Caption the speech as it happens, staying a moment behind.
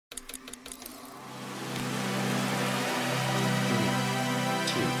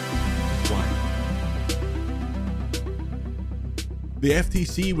The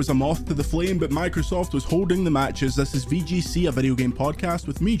FTC was a moth to the flame, but Microsoft was holding the matches. This is VGC, a video game podcast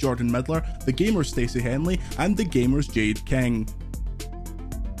with me, Jordan Midler, the gamer's Stacey Henley, and the gamer's Jade King.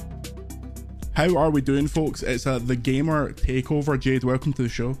 How are we doing, folks? It's the gamer takeover. Jade, welcome to the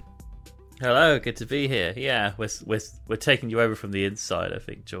show. Hello, good to be here. Yeah, we're taking you over from the inside, I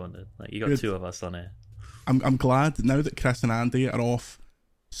think, Jordan. Like, you got two of us on here. I'm glad now that Chris and Andy are off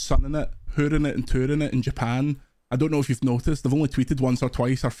sunning it, hooring it and touring it in Japan. I don't know if you've noticed, they've only tweeted once or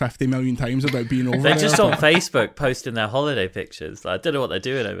twice or 50 million times about being over They're there. just on Facebook posting their holiday pictures. Like, I don't know what they're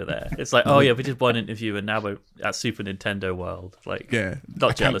doing over there. It's like, oh yeah, we did one interview and now we're at Super Nintendo World. Like, yeah,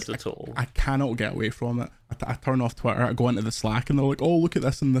 not jealous at all. I cannot get away from it. I turn off Twitter, I go into the Slack and they're like, oh, look at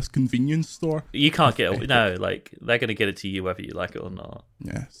this in this convenience store. You can't get away. No, like, they're going to get it to you whether you like it or not.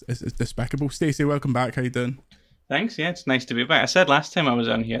 Yeah, it's despicable. Stacey, welcome back. How you doing? Thanks, yeah, it's nice to be back. I said last time I was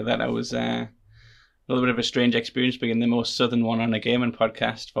on here that I was a little bit of a strange experience being the most southern one on a gaming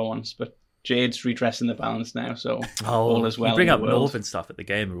podcast for once, but Jade's redressing the balance now, so all is well. You bring up northern stuff at the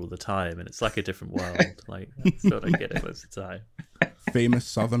gamer all the time, and it's like a different world. Like, I still don't get it most of the time. Famous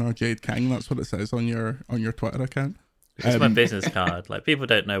southerner Jade King, that's what it says on your Twitter account. It's my business card. Like, people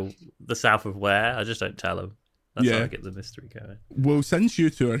don't know the south of where. I just don't tell them. That's how I get the mystery going. Well, since you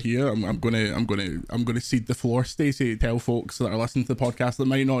two are here, I'm gonna cede the floor, Stacey. Tell folks that are listening to the podcast that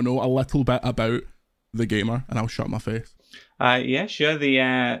might not know a little bit about the gamer, and I'll shut my face. Yeah, sure. We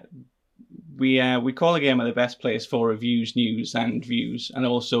call a gamer the best place for reviews, news, and views, and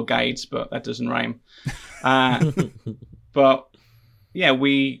also guides, but that doesn't rhyme. But yeah,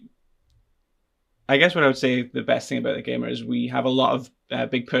 I guess what I would say the best thing about the gamer is we have a lot of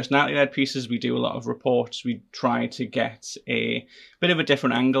big personality-led pieces. We do a lot of reports. We try to get a bit of a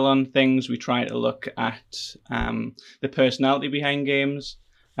different angle on things. We try to look at the personality behind games.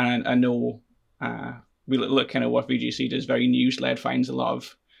 And I know we look kind of what VGC does, very news-led, finds a lot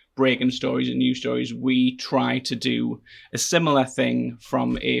of breaking stories and news stories. We try to do a similar thing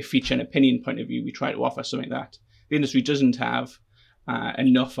from a feature and opinion point of view. We try to offer something that the industry doesn't have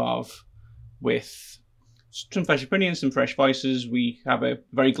enough of, with some fresh opinions, some fresh voices. We have a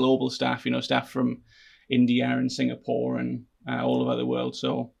very global staff, staff from India and Singapore and all over the world.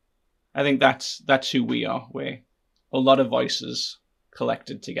 So I think that's who we are. We're a lot of voices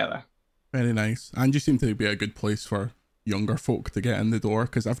collected together. Very nice. And you seem to be a good place for younger folk to get in the door,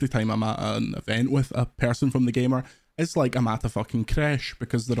 because every time I'm at an event with a person from the gamer, it's like I'm at a fucking creche,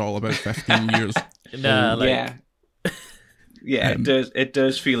 because they're all about 15 years. Yeah. Yeah, it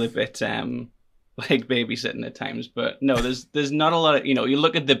does feel a bit like babysitting at times, but no, there's not a lot of, you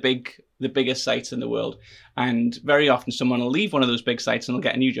look at the biggest sites in the world, and very often someone will leave one of those big sites and they'll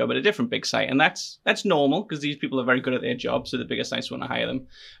get a new job at a different big site, and that's normal because these people are very good at their job, so the bigger sites want to hire them.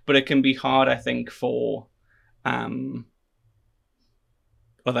 But it can be hard, I think, for other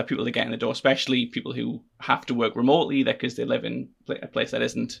people to get in the door, especially people who have to work remotely because they live in a place that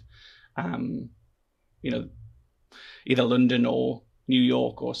isn't either London or New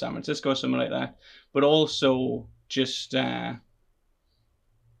York or San Francisco or something like that, but also just don't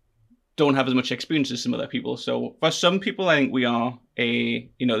have as much experience as some other people. So for some people, I think we are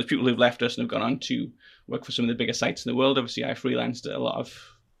there's people who've left us and have gone on to work for some of the biggest sites in the world. Obviously, I freelanced at a lot of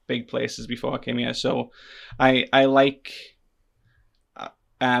big places before I came here. So I like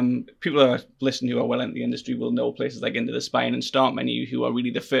people who are listening who are well into the industry will know places like Into the Spine and Start Menu, who are really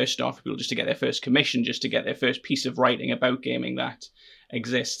the first start for people just to get their first commission, just to get their first piece of writing about gaming that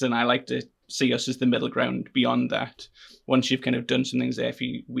exists. And I like to see us as the middle ground beyond that. Once you've kind of done some things there,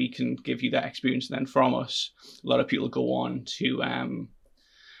 we can give you that experience. And then from us, a lot of people go on to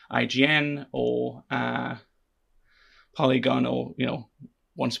IGN or Polygon or,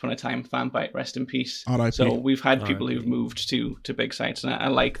 Once Upon a Time, Fanbyte, rest in peace. R.I.P. So we've had people who've moved to big sites, and I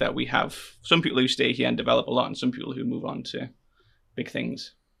like that we have some people who stay here and develop a lot, and some people who move on to big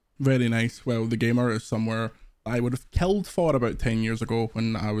things. Very nice. Well, the gamer is somewhere I would have killed for about 10 years ago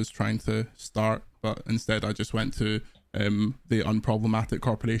when I was trying to start, but instead I just went to the unproblematic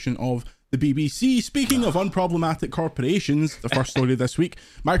corporation of the BBC. Speaking of unproblematic corporations, the first story this week,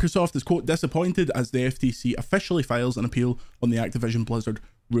 Microsoft is, quote, disappointed as the FTC officially files an appeal on the Activision Blizzard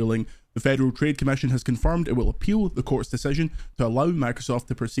ruling. The Federal Trade Commission has confirmed it will appeal the court's decision to allow Microsoft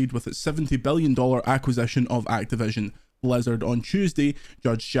to proceed with its $70 billion acquisition of Activision Blizzard. On Tuesday,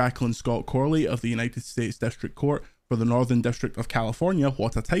 Judge Jacqueline Scott Corley of the United States District Court for the Northern District of California,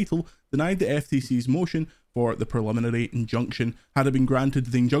 what a title, denied the FTC's motion for the preliminary injunction. Had it been granted,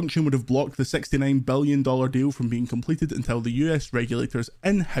 the injunction would have blocked the $69 billion deal from being completed until the US regulator's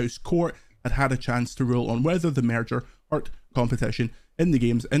in-house court had a chance to rule on whether the merger hurt competition in the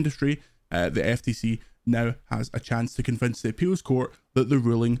games industry. The FTC now has a chance to convince the appeals court that the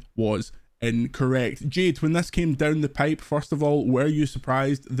ruling was incorrect. Jade, when this came down the pipe, first of all, were you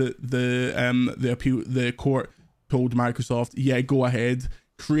surprised that the court told Microsoft, yeah, go ahead,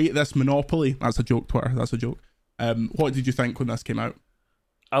 create this monopoly? That's a joke, Twitter. That's a joke. What did you think when this came out?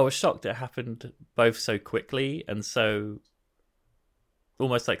 I was shocked it happened both so quickly and so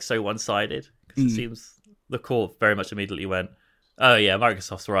almost like so one-sided, because it seems the court very much immediately went, oh yeah,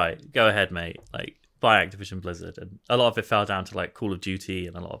 Microsoft's right, go ahead, mate, like buy Activision Blizzard. And a lot of it fell down to like Call of Duty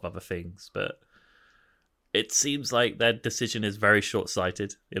and a lot of other things, but it seems like their decision is very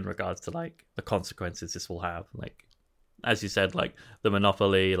short-sighted in regards to like the consequences this will have. Like, as you said, like the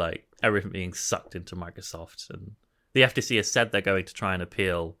monopoly, like everything being sucked into Microsoft. And the FTC has said they're going to try and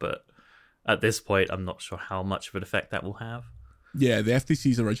appeal, but at this point, I'm not sure how much of an effect that will have. Yeah, the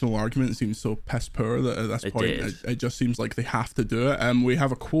FTC's original argument seems so piss poor that at this point it just seems like they have to do it. We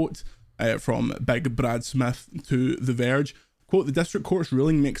have a quote from Big Brad Smith to The Verge. Quote, the district court's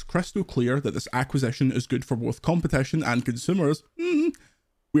ruling makes crystal clear that this acquisition is good for both competition and consumers.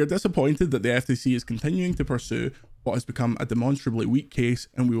 We are disappointed that the FTC is continuing to pursue what has become a demonstrably weak case,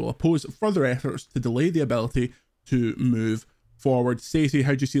 and we will oppose further efforts to delay the ability to move forward. Stacey,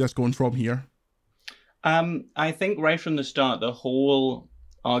 how do you see this going from here? I think right from the start, the whole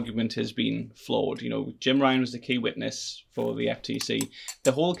argument has been flawed. You know, Jim Ryan was the key witness for the FTC.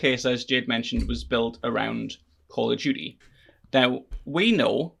 The whole case, as Jade mentioned, was built around Call of Duty. Now, we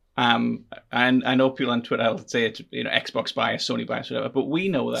know, and I know people on Twitter will say it's, you know, Xbox bias, Sony bias, whatever, but we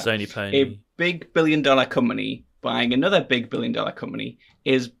know that Sony pony. A big billion-dollar company buying another big billion-dollar company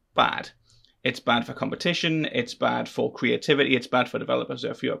is bad. It's bad for competition, it's bad for creativity, it's bad for developers.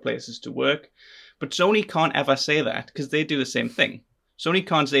 There are fewer places to work. But Sony can't ever say that, because they do the same thing. Sony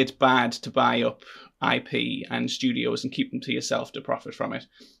can't say it's bad to buy up IP and studios and keep them to yourself to profit from it.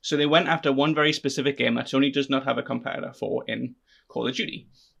 So they went after one very specific game that Sony does not have a competitor for in Call of Duty.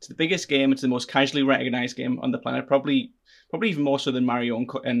 It's the biggest game. It's the most casually recognized game on the planet. Probably even more so than Mario and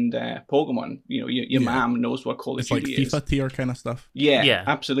Pokemon. You know, your mom knows what Call of Duty is. It's like FIFA tier kind of stuff. Yeah,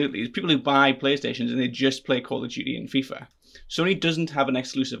 absolutely. There's people who buy PlayStations and they just play Call of Duty and FIFA. Sony doesn't have an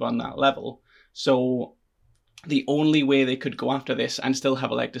exclusive on that level. So the only way they could go after this and still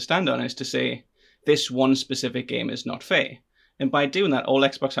have a leg to stand on is to say this one specific game is not fair. And by doing that, all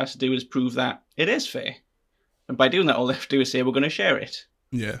Xbox has to do is prove that it is fair. And by doing that, all they have to do is say we're going to share it.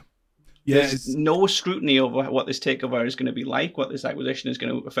 Yeah. There's no scrutiny over what this takeover is going to be like, what this acquisition is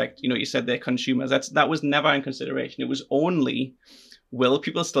going to affect. You know, you said their consumers. That was never in consideration. It was only, will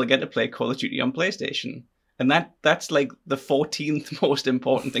people still get to play Call of Duty on PlayStation? And that's like the 14th most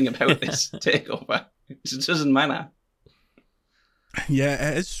important thing about this takeover. It doesn't matter.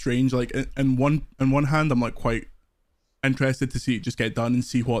 Yeah, it is strange. Like, in one hand, I'm like quite interested to see it just get done and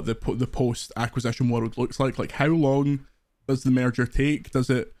see what the post-acquisition world looks like. Like, how long does the merger take?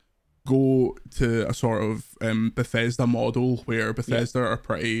 Does it go to a sort of Bethesda model where Bethesda are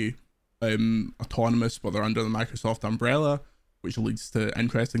pretty autonomous, but they're under the Microsoft umbrella, which leads to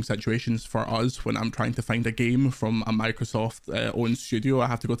interesting situations for us when I'm trying to find a game from a Microsoft owned studio. I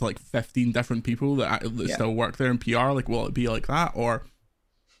have to go to like 15 different people that still work there in PR. Like, will it be like that, or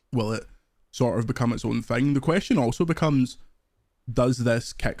will it sort of become its own thing? The question also becomes, does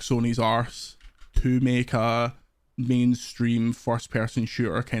this kick Sony's arse to make a mainstream first-person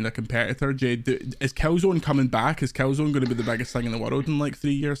shooter kind of competitor? Jade, is Killzone coming back? Is Killzone going to be the biggest thing in the world in like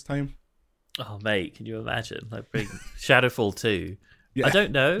 3 years' time? Oh, mate, can you imagine? Like big Shadowfall 2. Yeah. I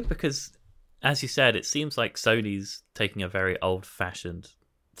don't know, because as you said, it seems like Sony's taking a very old-fashioned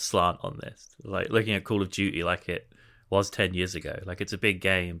slant on this. Like looking at Call of Duty like it was 10 years ago. Like, it's a big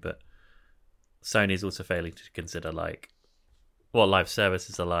game, but Sony's also failing to consider like what live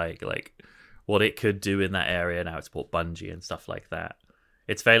services are like what it could do in that area. Now it's bought Bungie and stuff like that.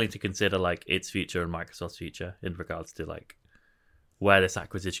 It's failing to consider like its future and Microsoft's future in regards to like where this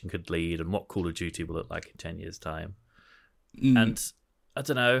acquisition could lead and what Call of Duty will look like in 10 years' time. And I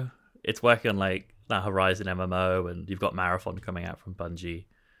don't know, it's working on like that Horizon MMO, and you've got Marathon coming out from Bungie.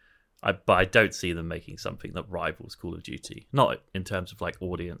 But I don't see them making something that rivals Call of Duty, not in terms of like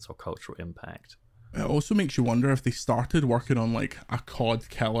audience or cultural impact. It also makes you wonder if they started working on like a COD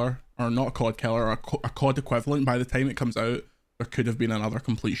killer, or not a COD killer, a COD equivalent. By the time it comes out, there could have been another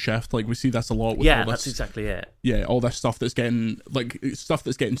complete shift. Like, we see this a lot with all this, that's exactly it. Yeah, all this stuff that's getting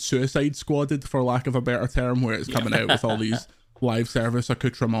Suicide Squadded, for lack of a better term, where it's coming out with all these live service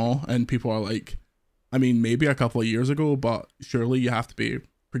accoutrements, and people are like, I mean, maybe a couple of years ago, but surely you have to be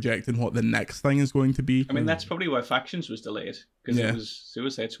projecting what the next thing is going to be. I mean, that's probably why Factions was delayed, because it was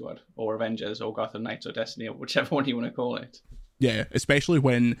Suicide Squad or Avengers or Gotham Knights or Destiny or whichever one you want to call it. Yeah, especially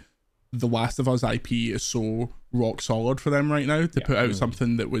when the Last of Us IP is so rock solid for them right now. To put out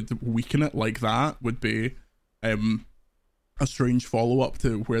something that would weaken it like that would be a strange follow-up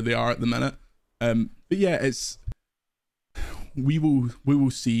to where they are at the minute. But yeah, it's we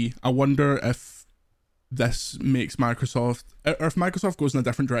will see. I wonder if this makes Microsoft, or if Microsoft goes in a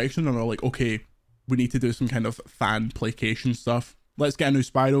different direction and they're like, okay, we need to do some kind of fan placation stuff. Let's get a new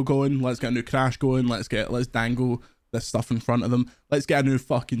Spyro going. Let's get a new Crash going. Let's dangle this stuff in front of them. Let's get a new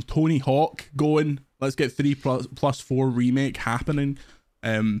fucking Tony Hawk going. Let's get 3+4 remake happening.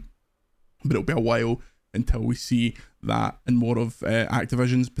 But it'll be a while until we see that and more of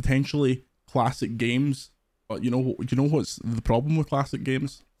Activision's potentially classic games. But you know what's the problem with classic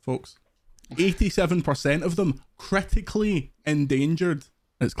games, folks? 87% of them critically endangered,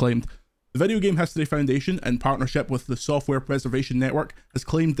 it's claimed. The Video Game History Foundation, in partnership with the Software Preservation Network, has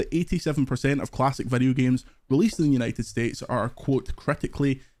claimed that 87% of classic video games released in the United States are, quote,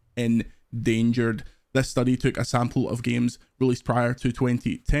 critically endangered. This study took a sample of games released prior to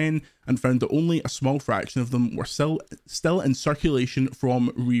 2010 and found that only a small fraction of them were still in circulation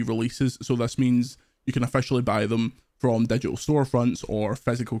from re-releases. So this means you can officially buy them from digital storefronts or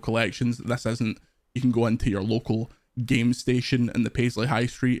physical collections. This isn't, you can go into your local game station in the Paisley High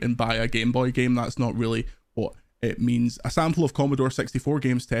Street and buy a Game Boy game. That's not really what it means. A sample of Commodore 64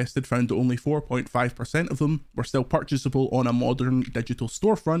 games tested found that only 4.5% of them were still purchasable on a modern digital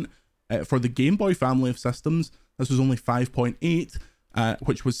storefront. For the Game Boy family of systems, this was only 5.8,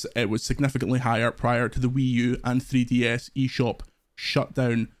 which was significantly higher prior to the Wii U and 3DS eShop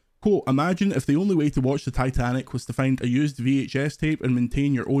shutdown. Quote, imagine if the only way to watch the Titanic was to find a used VHS tape and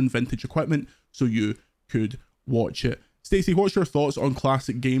maintain your own vintage equipment so you could watch it. Stacey, what's your thoughts on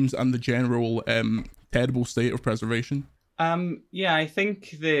classic games and the general terrible state of preservation? Yeah, I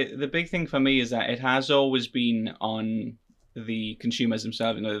think the big thing for me is that it has always been on the consumers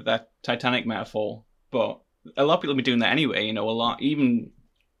themselves, you know, that Titanic metaphor. But a lot of people have been doing that anyway, you know, a lot, even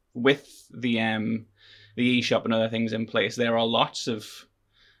with the eShop and other things in place. There are lots of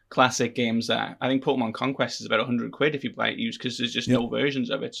classic games that I think Pokemon Conquest is about £100 if you buy it used because there's just no versions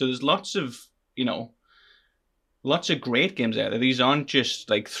of it. So there's lots of great games out there. These aren't just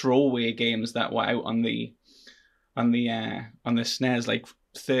like throwaway games that were out on the SNES like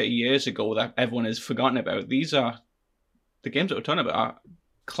 30 years ago that everyone has forgotten about. These are the games that we're talking about are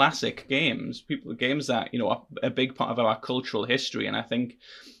classic games, games that, you know, are a big part of our cultural history. And I think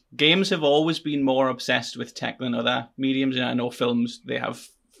games have always been more obsessed with tech than other mediums. And I know films, they have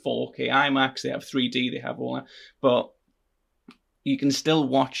 4K IMAX, they have 3D, they have all that, but you can still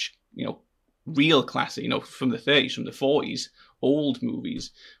watch, you know, real classic, you know, from the 30s, from the 40s, old movies.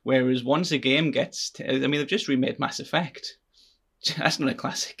 Whereas once a game gets, they've just remade Mass Effect. That's not a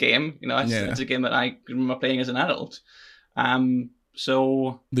classic game, you know. That's a game that I remember playing as an adult.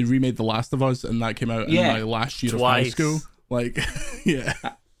 So they remade The Last of Us, and that came out in my last year of high school. Like, yeah.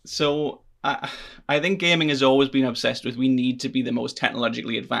 So I think gaming has always been obsessed with, we need to be the most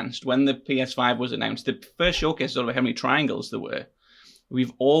technologically advanced. When the PS5 was announced, the first showcase sort of how many triangles there were.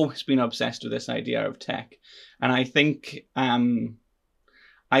 We've always been obsessed with this idea of tech. And I think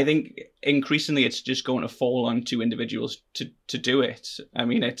increasingly it's just going to fall onto individuals to do it. I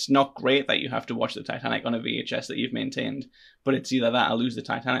mean, it's not great that you have to watch the Titanic on a VHS that you've maintained, but it's either that or lose the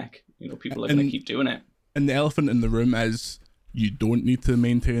Titanic. You know, people are going to keep doing it. And the elephant in the room is you don't need to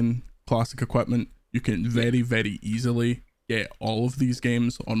maintain classic equipment. You can very, very easily get all of these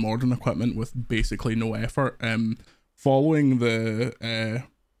games on modern equipment with basically no effort. Following the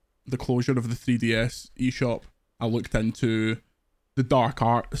closure of the 3DS eShop, I looked into the dark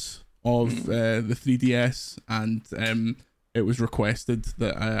arts of the 3DS, and it was requested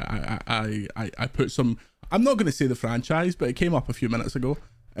that I put some. I'm not going to say the franchise, but it came up a few minutes ago.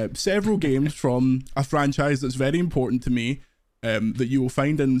 Several games from a franchise that's very important to me, that you will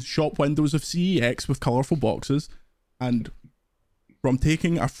find in shop windows of CEX with colourful boxes, and from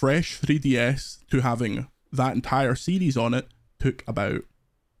taking a fresh 3DS to having that entire series on it took about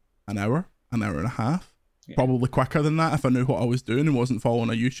an hour and a half. Probably quicker than that if I knew what I was doing and wasn't following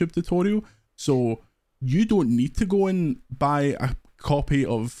a YouTube tutorial. So you don't need to go and buy a copy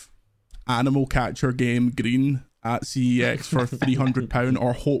of Animal Catcher Game Green at CEX for £300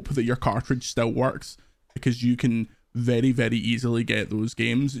 or hope that your cartridge still works, because you can very, very easily get those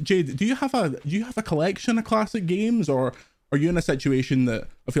games. Jade, do you have a collection of classic games, or are you in a situation that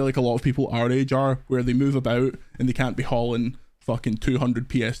I feel like a lot of people our age are, where they move about and they can't be hauling fucking 200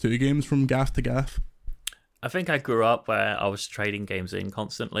 PS2 games from gaff to gaff? I think I grew up where I was trading games in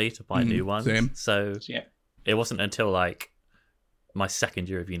constantly to buy new ones. Same. So it wasn't until like my second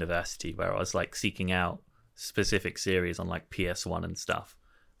year of university where I was like seeking out specific series on like PS1 and stuff.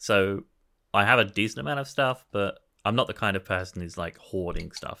 So I have a decent amount of stuff, but I'm not the kind of person who's like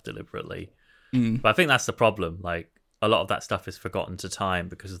hoarding stuff deliberately. But I think that's the problem. Like, a lot of that stuff is forgotten to time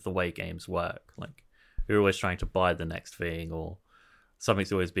because of the way games work. Like, you're always trying to buy the next thing, or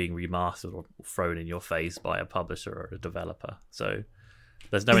something's always being remastered or thrown in your face by a publisher or a developer. So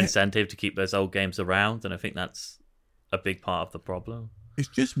there's no incentive to keep those old games around, and I think that's a big part of the problem. It's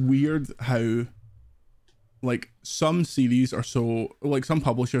just weird how, like, some series are so, like, some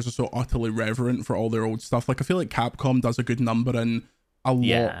publishers are so utterly reverent for all their old stuff. Like, I feel like Capcom does a good number in a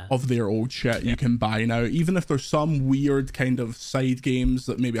lot of their old shit you can buy now, even if there's some weird kind of side games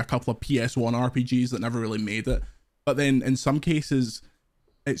that maybe a couple of PS1 RPGs that never really made it. But then in some cases,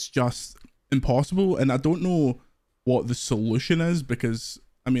 it's just impossible. And I don't know what the solution is, because,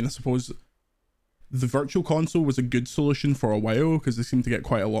 I mean, I suppose the Virtual Console was a good solution for a while because they seem to get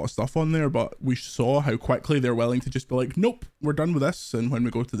quite a lot of stuff on there, but we saw how quickly they're willing to just be like, nope, we're done with this, and when we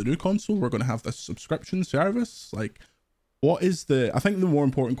go to the new console, we're going to have this subscription service. Like, what is I think the more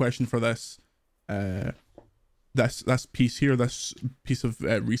important question for this piece here, this piece of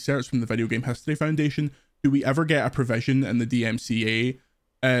research from the Video Game History Foundation, do we ever get a provision in the DMCA,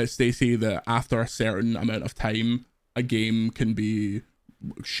 Stacey, that after a certain amount of time, a game can be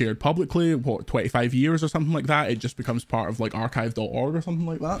shared publicly, 25 years or something like that? It just becomes part of like archive.org or something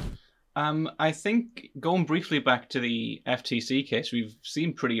like that? I think, going briefly back to the FTC case, we've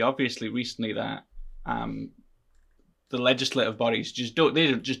seen pretty obviously recently that the legislative bodies just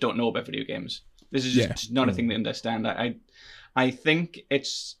don't know about video games. This is just not a thing they understand. I think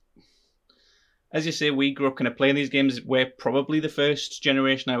it's, as you say, we grew up kind of playing these games. We're probably the first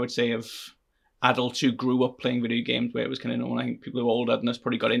generation, I would say, of adults who grew up playing video games where it was kind of known. I think people who are older than us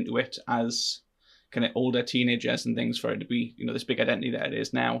probably got into it as kind of older teenagers and things for it to be, you know, this big identity that it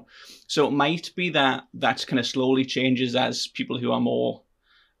is now. So it might be that that's kind of slowly changes as people who are more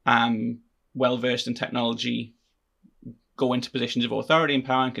well-versed in technology go into positions of authority and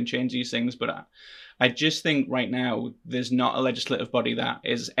power and can change these things. But I just think right now there's not a legislative body that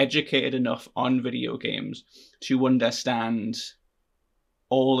is educated enough on video games to understand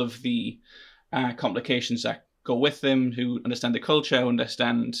all of the complications that go with them, who understand the culture,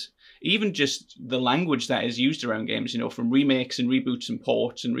 understand even just the language that is used around games, you know, from remakes and reboots and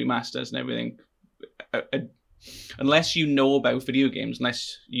ports and remasters and everything. Unless you know about video games,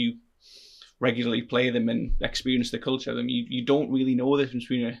 unless you regularly play them and experience the culture of them, you don't really know the difference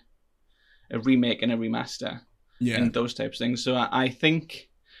between a remake and a remaster and those types of things. So I think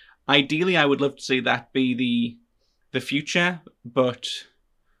ideally I would love to see that be the future, but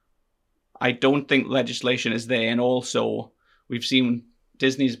I don't think legislation is there. And also we've seen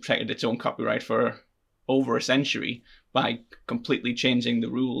Disney's protected its own copyright for over a century by completely changing the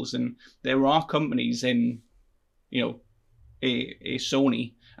rules. And there are companies in, you know, a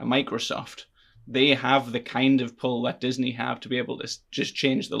Sony, a Microsoft, they have the kind of pull that Disney have to be able to just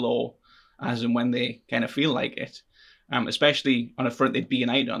change the law as and when they kind of feel like it. Especially on a front they'd be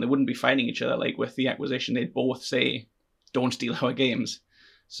united on. They wouldn't be fighting each other. Like with the acquisition, they'd both say, don't steal our games.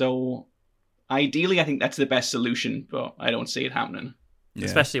 So ideally, I think that's the best solution, but I don't see it happening. Yeah.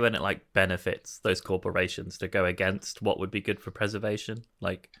 Especially when it like benefits those corporations to go against what would be good for preservation.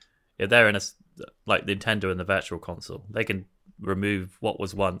 Like if they're in like Nintendo and the Virtual Console, they can remove what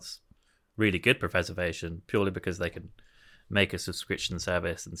was once really good for preservation purely because they can make a subscription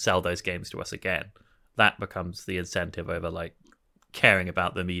service and sell those games to us again. That becomes the incentive over like caring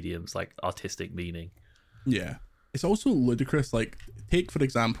about the medium's like artistic meaning. Yeah. It's also ludicrous. Like, take for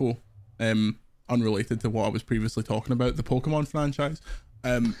example, unrelated to what I was previously talking about, the Pokemon franchise.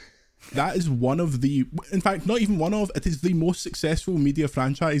 That is one of the, in fact, not even one of, it is the most successful media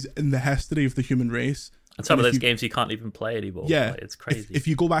franchise in the history of the human race. And some of those games you can't even play anymore. Yeah, like, it's crazy. If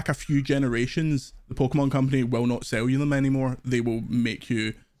you go back a few generations, the Pokemon Company will not sell you them anymore. They will make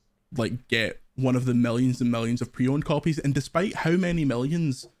you like get one of the millions and millions of pre-owned copies. And despite how many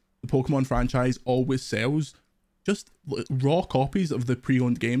millions the Pokemon franchise always sells, just raw copies of the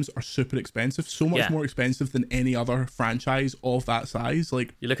pre-owned games are super expensive, so much more expensive than any other franchise of that size.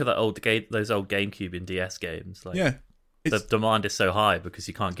 Like, you look at that those old GameCube and DS games. Like, the demand is so high because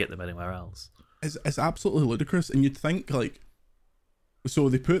you can't get them anywhere else. It's absolutely ludicrous, and you'd think like, so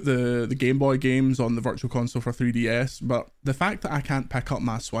they put the Game Boy games on the Virtual Console for 3DS, but the fact that I can't pick up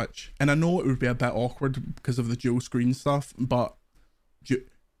my Switch, and I know it would be a bit awkward because of the dual screen stuff, but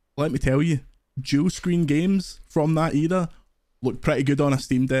let me tell you, dual screen games from that era look pretty good on a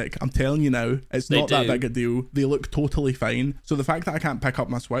Steam Deck. I'm telling you now, it's not that big a deal. They look totally fine. So the fact that I can't pick up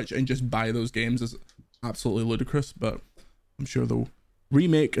my Switch and just buy those games is absolutely ludicrous, but I'm sure they'll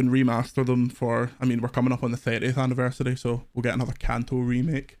remake and remaster them for, I mean, we're coming up on the 30th anniversary, so we'll get another Kanto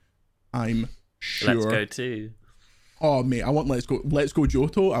remake. I'm sure. Let's Go 2. Oh, mate, I want Let's Go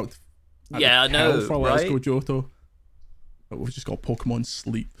Johto. I know, for right? Let's Go Johto. But we've just got Pokemon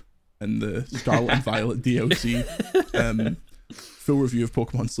Sleep and the Scarlet and Violet DLC. Full review of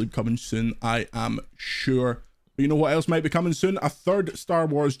Pokemon Sleep coming soon, I am sure. But you know what else might be coming soon? A third Star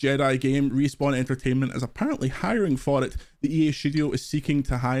Wars Jedi game. Respawn Entertainment is apparently hiring for it. The EA studio is seeking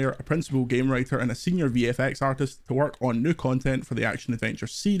to hire a principal game writer and a senior VFX artist to work on new content for the action-adventure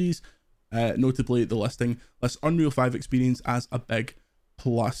series. Notably, the listing lists Unreal 5 experience as a big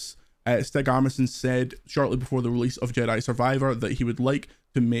plus. Stig Armisen said shortly before the release of Jedi Survivor that he would like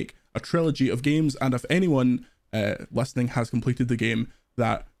to make a trilogy of games, and if anyone listening has completed the game,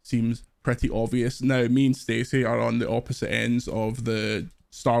 that seems pretty obvious. Now, me and Stacey are on the opposite ends of the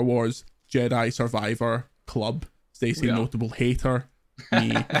Star Wars Jedi Survivor club. Stacey, notable hater.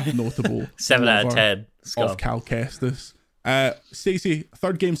 Me, notable 7 out of 10 of Cal Kestis. Stacey,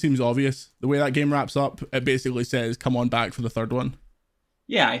 third game seems obvious. The way that game wraps up, it basically says, come on back for the third one.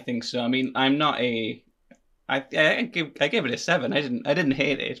 Yeah, I think so. I mean, I'm not a... I gave it a 7. I didn't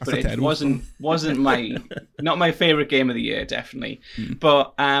hate it, but it wasn't my not my favorite game of the year, definitely.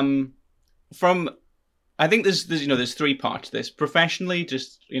 But I think there's 3 parts to this. Professionally,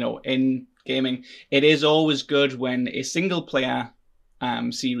 just in gaming, it is always good when a single player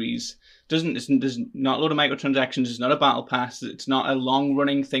series there's not a lot of microtransactions. It's not a battle pass. It's not a long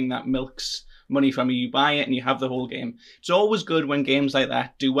running thing that milks money from you. You buy it and you have the whole game. It's always good when games like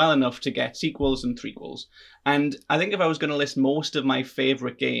that do well enough to get sequels and threequels. And I think if I was going to list most of my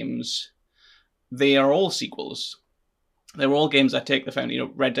favorite games, they are all sequels. They're all games that take the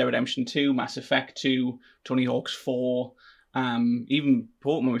foundation. Red Dead Redemption 2, Mass Effect 2, Tony Hawk's 4, even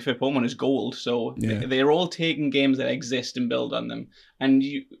Pokemon. My favorite Pokemon is Gold. So they're all taking games that exist and build on them. And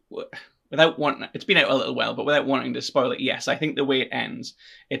you, without wanting, it's been out a little while, but without wanting to spoil it, yes, I think the way it ends,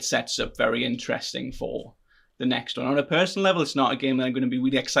 it sets up very interesting for the next one. On a personal level, it's not a game that I'm going to be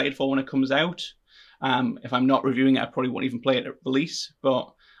really excited for when it comes out. If I'm not reviewing it, I probably won't even play it at release.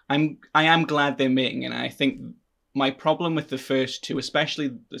 But I am glad they're making it. And I think my problem with the first 2,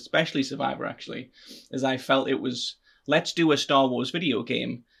 especially Survivor, actually, is I felt it was, let's do a Star Wars video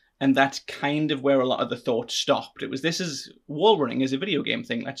game. And that's kind of where a lot of the thought stopped. It was, this is, wall running is a video game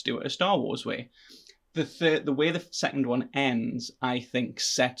thing. Let's do it a Star Wars way. The way the second one ends, I think,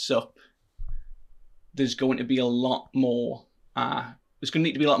 sets up, there's going to be a lot more, there's going to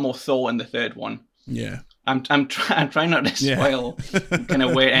need to be a lot more thought in the third one. Yeah. I'm trying not to spoil kind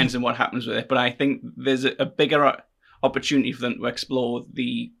of where it ends and what happens with it, but I think there's a bigger opportunity for them to explore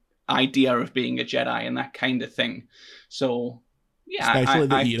the idea of being a Jedi and that kind of thing. So yeah, especially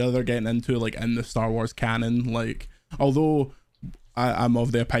the era they're getting into, like in the Star Wars canon. Like, although I'm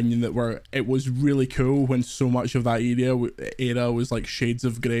of the opinion that it was really cool when so much of that era was like shades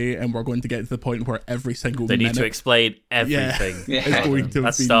of grey, and we're going to get to the point where every single they need to explain everything. Is going to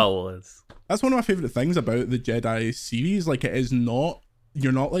that's Star Wars. That's one of my favourite things about the Jedi series. Like, it is not,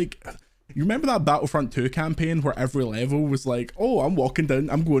 you're not like, you remember that Battlefront 2 campaign where every level was like, oh, I'm walking down,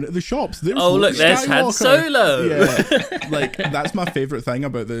 I'm going to the shops. There's look, there's Han Solo. Yeah, like, that's my favourite thing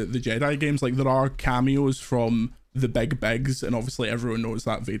about the Jedi games. Like, there are cameos from the big bigs, and obviously everyone knows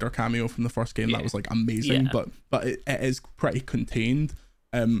that Vader cameo from the first game. That was like amazing, but it is pretty contained.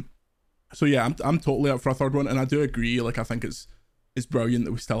 So yeah, I'm totally up for a third one, and I do agree. Like, I think it's brilliant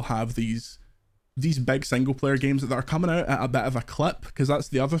that we still have these big single player games that are coming out at a bit of a clip, because that's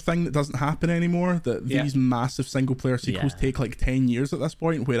the other thing that doesn't happen anymore, that these massive single player sequels take like 10 years at this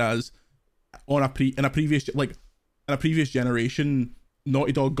point, whereas in a previous generation,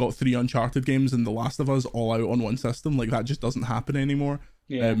 Naughty Dog got 3 Uncharted games and The Last of Us all out on one system. Like, that just doesn't happen anymore.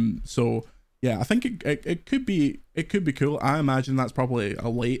 So yeah, I think it could be cool. I imagine that's probably a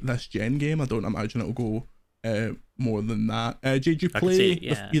late this gen game. I don't imagine it'll go more than that. Did you play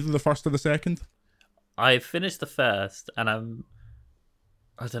either the first or the second? I finished the first, and I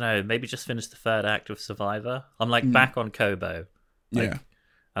don't know, maybe just finished the third act of Survivor. I'm like back on Kobo. And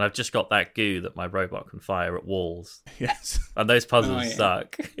I've just got that goo that my robot can fire at walls. Yes. And those puzzles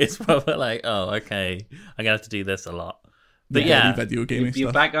suck. It's probably like, oh, okay, I'm going to have to do this a lot. But video gaming you're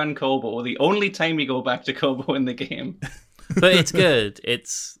stuff. back on Kobo. The only time you go back to Kobo in the game. But it's good.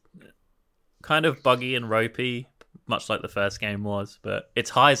 It's kind of buggy and ropey, much like the first game was. But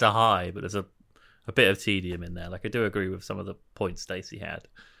its highs are high, but there's a bit of tedium in there. Like, I do agree with some of the points Stacey had.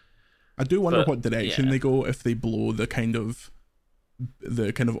 I do wonder what direction they go if they blow the kind of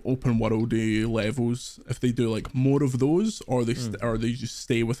open worldy levels, if they do like more of those, or they just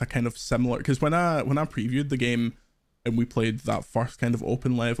stay with a kind of similar. Because when I previewed the game, and we played that first kind of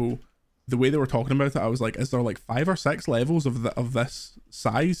open level, the way they were talking about it, I was like, is there like 5 or 6 levels of this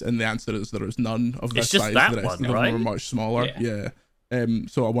size? And the answer is there is none of this size. That the rest one, of them right? were much smaller. Yeah.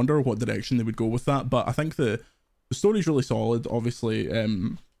 So I wonder what direction they would go with that. But I think the story's really solid. Obviously,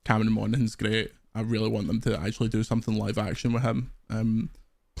 Cameron Monaghan's great. I really want them to actually do something live action with him.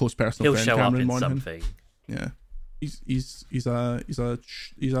 Close personal He'll friend show Cameron up in Monaghan. something. Yeah, he's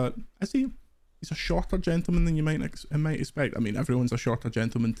a shorter gentleman than you might expect. I mean, everyone's a shorter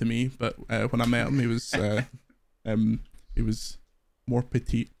gentleman to me, but when I met him, he was more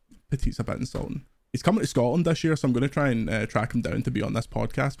petite. Petite's a bit insulting. He's coming to Scotland this year, so I'm going to try and track him down to be on this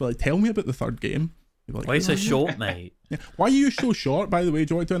podcast. But like, tell me about the third game. Like, why are you so short, mate? Yeah. Why are you so short, by the way?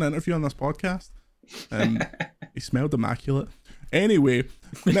 Do you want to do an interview on this podcast? He smelled immaculate. Anyway,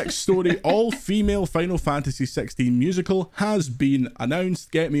 next story. All-female Final Fantasy 16 musical has been announced.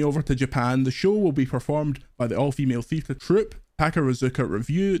 Get me over to Japan. The show will be performed by the all-female theatre troupe Takarazuka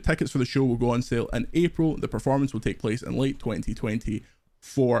Review. Tickets for the show will go on sale in April. The performance will take place in late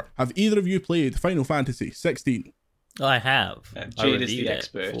 2024. Have either of you played Final Fantasy 16? I have. Jade is the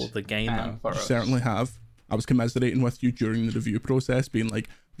expert for the game. You certainly have. I was commiserating with you during the review process, being like,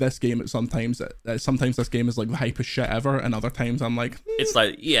 this game, sometimes this game is like the hypest shit ever, and other times I'm like, It's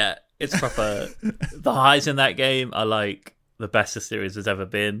like, yeah, it's proper. The highs in that game are like the best the series has ever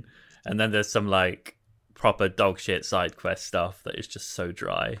been, and then there's some like proper dog shit side quest stuff that is just so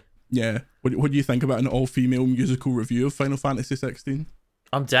dry. Yeah. What do you think about an all-female musical review of Final Fantasy 16?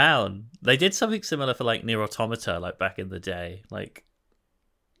 I'm down. They did something similar for like Nier Automata, like back in the day. Like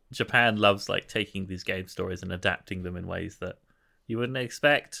Japan loves like taking these game stories and adapting them in ways that you wouldn't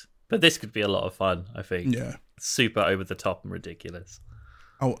expect. But this could be a lot of fun, I think. Yeah. Super over the top and ridiculous.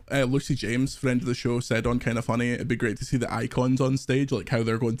 Oh, Lucy James, friend of the show, said on Kind of Funny, it'd be great to see the icons on stage, like how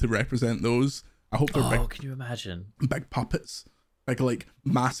they're going to represent those. I hope they're big. Can you imagine? Big puppets. Like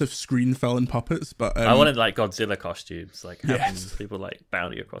massive screen filling puppets. But I wanted like Godzilla costumes, like having people like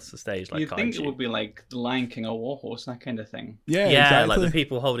bounding across the stage like You'd kaiju. think it would be like The Lion King or Warhorse, that kind of thing. Yeah, yeah, exactly. like the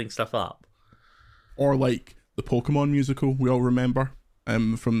people holding stuff up. Or like the Pokemon musical we all remember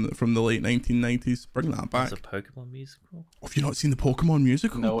from the late 1990s. Bring that back. It's a Pokemon musical? Oh, have you not seen the Pokemon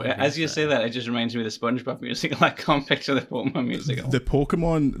musical? No, as you say that, it just reminds me of the SpongeBob musical. I can't picture the Pokemon musical. The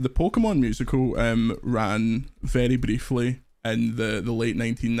Pokemon musical ran very briefly in the late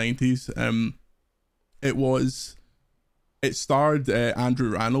 1990s. It starred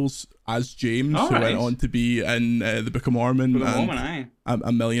Andrew Rannells as James, who went on to be in the Book of Mormon and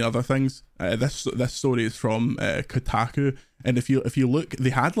a million other things. This story is from Kotaku, and if you look, they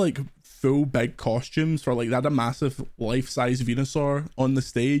had like full big costumes for like they had a massive life-size Venusaur on the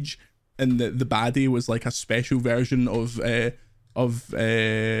stage, and the baddie was like a special version of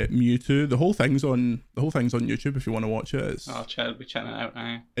Mewtwo. The whole thing's on YouTube if you want to watch it. I'll be checking it out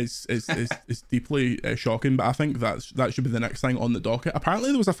now. It's deeply shocking, but I think that should be the next thing on the docket. Apparently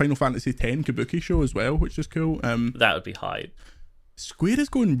there was a Final Fantasy X Kabuki show as well, which is cool. That would be hype. Square is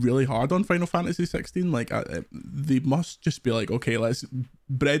going really hard on Final Fantasy 16. Like they must just be like, okay, let's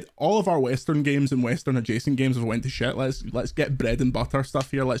bread all of our Western games and Western adjacent games have went to shit. Let's get bread and butter stuff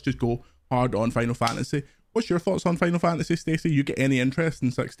here. Let's just go hard on Final Fantasy. What's your thoughts on Final Fantasy, Stacey? You get any interest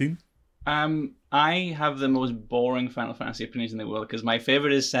in 16? I have the most boring Final Fantasy opinions in the world because my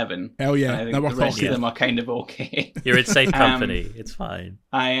favorite is 7. Hell yeah. I think the rest of them are kind of okay. You're in safe company. It's fine.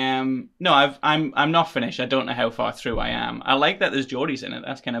 I am. No, I'm not finished. I don't know how far through I am. I like that there's Geordies in it.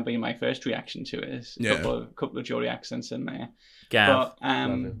 That's kind of been my first reaction to it. Is a couple of Geordie accents in there. Gav.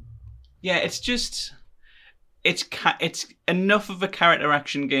 But yeah, it's just. It's enough of a character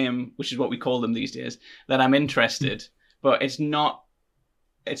action game, which is what we call them these days, that I'm interested. But it's not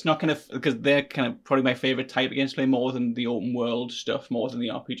kind of, because they're kind of probably my favorite type of games to play more than the open world stuff, more than the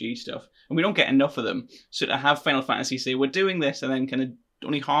RPG stuff, and we don't get enough of them. So to have Final Fantasy say we're doing this and then kind of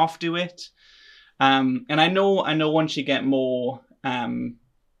only half do it, and I know once you get more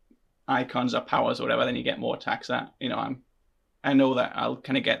icons or powers or whatever, then you get more attacks. That I know that I'll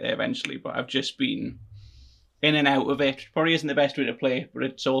kind of get there eventually, but I've just been in and out of it. Probably isn't the best way to play, but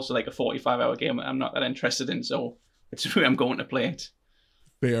it's also like a 45-hour game that I'm not that interested in, so it's who I'm going to play it.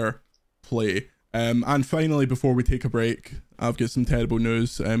 Fair play. And finally, before we take a break, I've got some terrible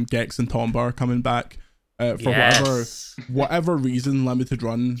news. Gex and Tomba are coming back. For whatever reason, Limited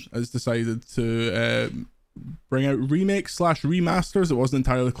Run has decided to bring out remakes / remasters. It wasn't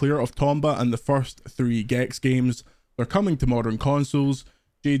entirely clear of Tomba and the first 3 Gex games. They're coming to modern consoles.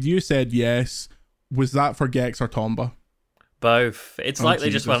 Jade, you said yes. Was that for Gex or Tomba? Both. It's like they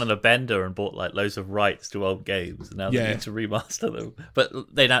just went on a bender and bought like loads of rights to old games, and now they need to remaster them. But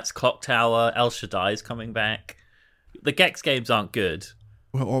then that's Clock Tower, El Shaddai's coming back. the Gex games aren't good,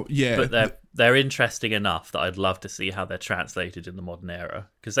 Well, yeah, but they're interesting enough that I'd love to see how they're translated in the modern era,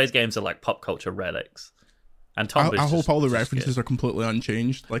 because those games are like pop culture relics. And Tomb I hope all the references are completely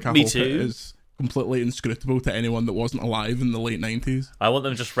unchanged. Like, I Me hope too. it is completely inscrutable to anyone that wasn't alive in the late 90s. I want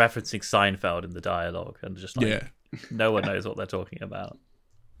them just referencing Seinfeld in the dialogue, and just like Yeah. no one knows what they're talking about.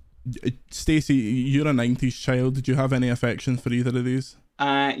 Stacey, you're a 90s child. Did you have any affection for either of these?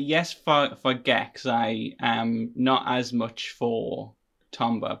 Yes, for Gex, I am not as much for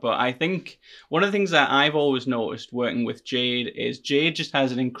Tomba, but I think one of the things that I've always noticed working with Jade is Jade just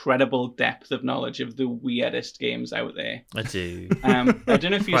has an incredible depth of knowledge of the weirdest games out there. I do. I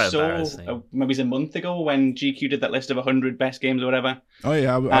don't know if you Quite saw, embarrassing. maybe it's a month ago when GQ did that list of 100 best games or whatever. Oh,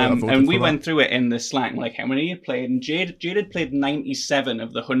 yeah. I voted And we for went that. through it in the Slack, like how many you played, and Jade had played 97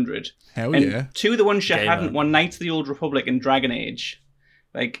 of the 100. Hell And yeah. two of the ones she Gamer. hadn't were Knights of the Old Republic and Dragon Age.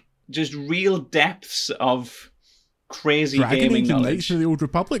 Like, just real depths of crazy Dragon gaming Age and knowledge. Knights of the Old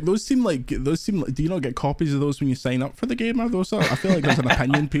Republic. Those seem like. Do you not get copies of those when you sign up for the game? Or those are, I feel like there's an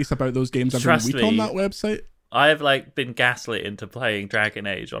opinion piece about those games every Trust week on me. that website. I've like been gaslit into playing Dragon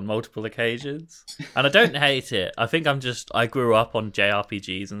Age on multiple occasions, and I don't hate it. I think I grew up on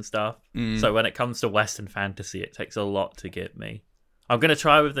JRPGs and stuff, so when it comes to Western fantasy, it takes a lot to get me. I'm gonna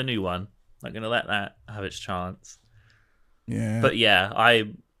try with the new one. I'm gonna let that have its chance. Yeah. But yeah,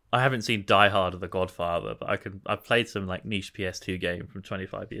 I haven't seen Die Hard or The Godfather, but I've played some like niche PS2 game from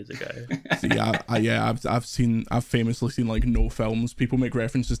 25 years ago. See, I've famously seen like no films. People make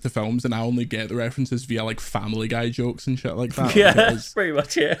references to films, and I only get the references via like Family Guy jokes and shit like that. Yeah, Like, that's pretty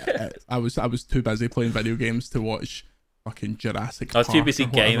much it. I was too busy playing video games to watch fucking Jurassic I was Park too busy or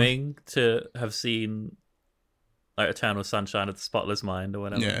whatever. gaming to have seen like Eternal Sunshine of the Spotless Mind or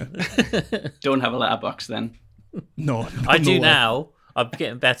whatever. Yeah. Don't have a letterbox then. No, I do no, now. I'm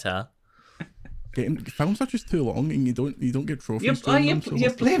getting better. Films are just too long, and you don't get You trophies. doing them, so play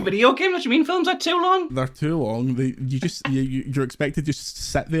what's the point? video games? What do you mean films are too long? They're too long. You're expected to just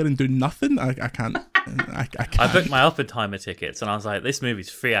sit there and do nothing. I can't. I can't. I booked my Oppenheimer tickets, and I was like, "This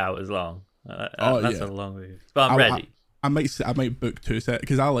movie's 3 hours long. That's yeah. a long movie." But I'm ready. I might book two set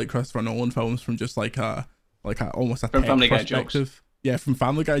because I like Christopher Nolan films from just like a almost a From tech Family Guy perspective. Yeah, from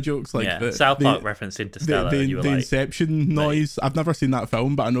Family Guy jokes. Like Yeah, South Park referenced Interstellar. The and you were like, Inception noise. I've never seen that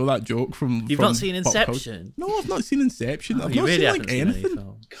film, but I know that joke from. "You've from not seen pop culture. Inception?" No, I've not seen Inception. Oh, I've you not really seen haven't like seen any anything.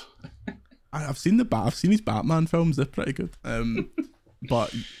 films. I've seen I've seen his Batman films. They're pretty good.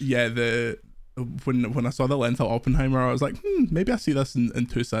 But yeah, when I saw the length of Oppenheimer, I was like, maybe I see this in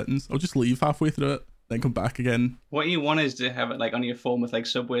 2 seconds. I'll just leave halfway through it, then come back again. What you want is to have it like on your phone with like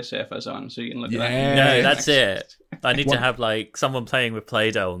Subway Surfers on, so you can look at Yeah. that. No, that's it. I need What- to have like someone playing with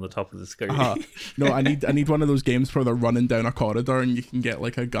Play-Doh on the top of the screen. No, I need one of those games where they're running down a corridor and you can get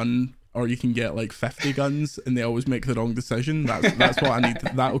like a gun, or you can get like 50 guns, and they always make the wrong decision. That's what I need.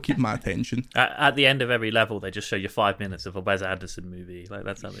 That'll keep my attention. At the end of every level, they just show you 5 minutes of a Wes Anderson movie. Like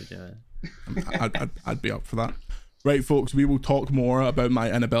that's how they do it. I'd be up for that. Right, folks, we will talk more about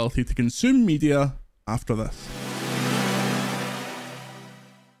my inability to consume media after this.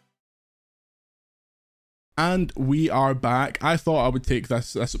 And we are back. I thought I would take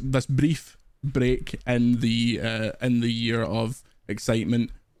this brief break in the year of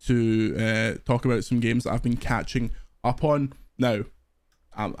excitement to talk about some games that I've been catching up on. Now,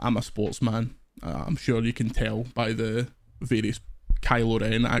 I'm a sportsman. I'm sure you can tell by the various Kylo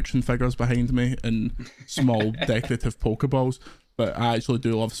Ren action figures behind me and small decorative Pokeballs. But I actually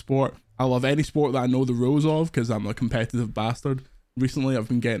do love sport. I love any sport that I know the rules of because I'm a competitive bastard. Recently, I've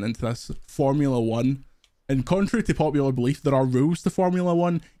been getting into this Formula One. And contrary to popular belief, there are rules to Formula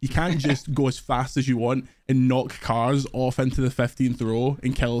One. You can't just go as fast as you want and knock cars off into the 15th row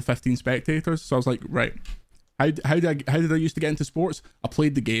and kill 15 spectators. So I was like, right, how did I used to get into sports? I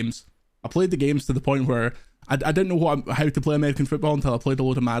played the games. I played the games to the point where I didn't know how to play American football until I played a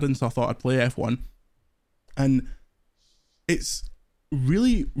load of Madden, so I thought I'd play F1. And it's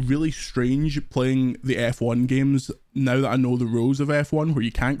really, really strange playing the F1 games now that I know the rules of F1, where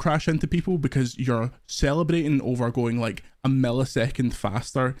you can't crash into people because you're celebrating over going like a millisecond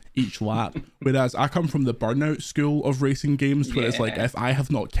faster each lap. Whereas I come from the burnout school of racing games, where it's like, if I have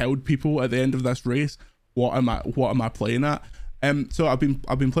not killed people at the end of this race, what am I playing at? So I've been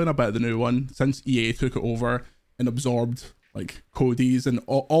playing a bit of the new one since EA took it over and absorbed like Cody's and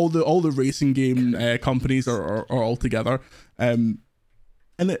all the racing game companies are all together. And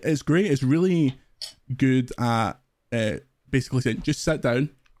it's great. It's really good at basically saying, just sit down,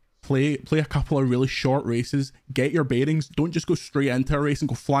 play a couple of really short races, get your bearings. Don't just go straight into a race and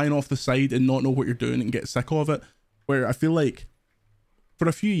go flying off the side and not know what you're doing and get sick of it. Where I feel like for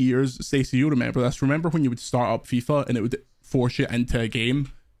a few years, Stacey, you'll remember this. Remember when you would start up FIFA and it would force you into a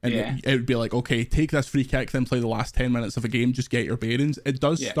game? And it would be like, okay, take this free kick, then play the last 10 minutes of a game, just get your bearings. It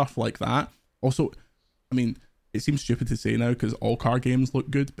does stuff like that. Also, I mean, it seems stupid to say now because all car games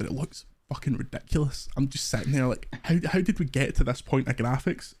look good, but it looks fucking ridiculous. I'm just sitting there like, how did we get to this point of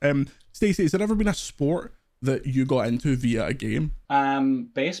graphics? Stacey, has there ever been a sport that you got into via a game?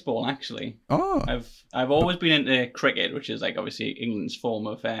 Baseball, actually. Oh. I've always been into cricket, which is like obviously England's form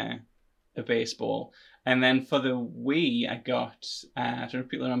of baseball. And then for the Wii, I got, I don't know if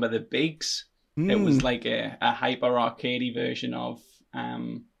people remember the Bigs. It was like a hyper arcadey version of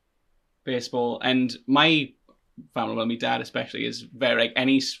baseball. And my family, well, my dad especially, is very like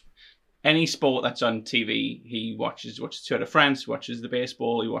any sport that's on TV, he watches Tour de France, watches the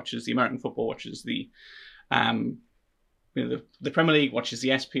baseball, he watches the American football, watches the the Premier League, watches the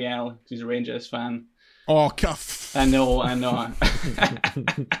SPL. He's a Rangers fan. Oh, cuff! I know.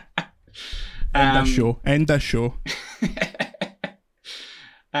 End that show.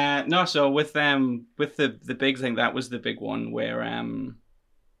 No, so with the big thing, that was the big one where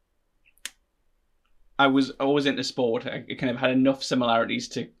I was always into sport. I kind of had enough similarities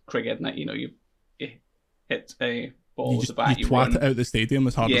to cricket, and that you hit a ball with the bat, you twat it out the stadium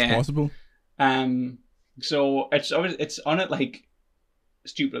as hard as possible. So it's on at like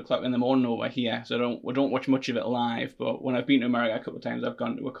stupid o'clock in the morning over here, so we don't watch much of it live. But when I've been to America a couple of times, I've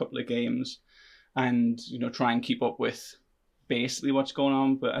gone to a couple of games, and try and keep up with basically what's going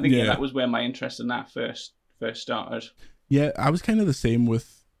on. But I think that was where my interest in that first started. Yeah, I was kind of the same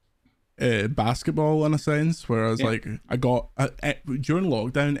with basketball in a sense, where I was like, I got during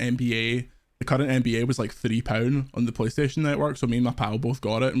lockdown NBA. The current NBA was like £3 on the PlayStation Network, so me and my pal both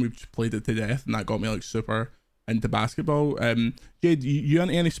got it, and we just played it to death, and that got me like super into basketball. Jade, you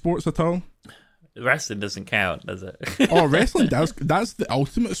into any sports at all? Wrestling doesn't count, does it? Oh, wrestling does. That's the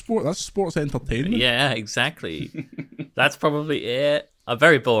ultimate sport. That's sports entertainment. Yeah, exactly. That's probably it. I'm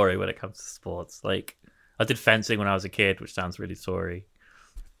very boring when it comes to sports. Like, I did fencing when I was a kid, which sounds really Tory.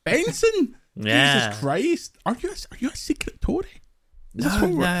 Fencing? Yeah. Jesus Christ! Are you a secret Tory?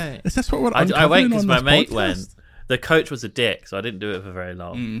 No. Is this what we're I went because my mate went. The coach was a dick, so I didn't do it for very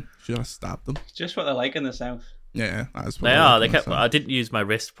long. Should have stabbed them. Just what they're like in the South. Yeah, that's what they are. They kept. I didn't use my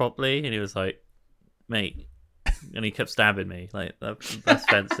wrist properly, and he was like, "Mate," and he kept stabbing me. Like that's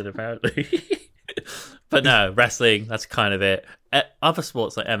fencing, apparently. But no, wrestling. That's kind of it. Other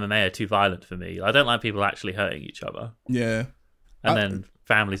sports like MMA are too violent for me. I don't like people actually hurting each other. Yeah, and then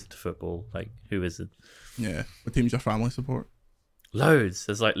families into football. Like, who isn't? Yeah, what team's your family support? Loads.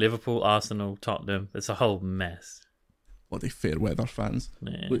 There's like Liverpool, Arsenal, Tottenham. It's a whole mess. Bloody fair weather fans.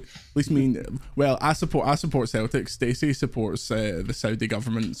 Yeah. At least I support Celtic. Stacey supports the Saudi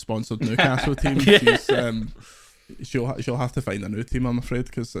government sponsored Newcastle team. She'll have to find a new team, I'm afraid,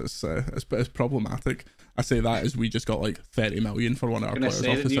 because it's problematic. I say that as we just got like 30 million for one of our players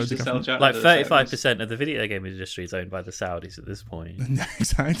off the Saudi government. Like 35% of the video game industry is owned by the Saudis at this point.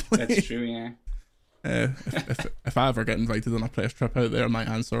 Exactly. That's true. Yeah. If I ever get invited on a press trip out there, my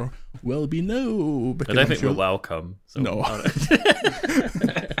answer will be no. I don't think we're welcome. So no. I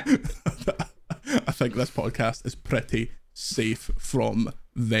think this podcast is pretty safe from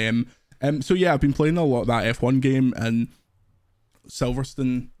them. So yeah, I've been playing a lot of that F1 game, and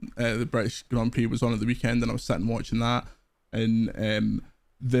Silverstone, the British Grand Prix was on at the weekend, and I was sitting watching that, and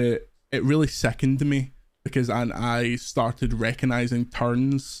it really sickened me because I started recognising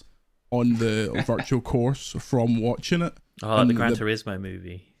turns on the virtual course from watching it. Oh, like the Gran Turismo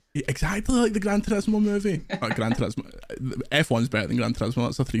movie. Exactly like the Gran Turismo movie. Gran Turismo. F1's better than Gran Turismo.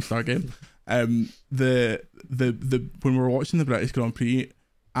 That's a 3-star game. The when we were watching the British Grand Prix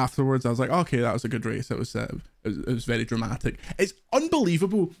afterwards, I was like, okay, that was a good race. It was very dramatic. It's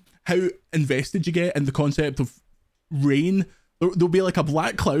unbelievable how invested you get in the concept of rain. There'll be like a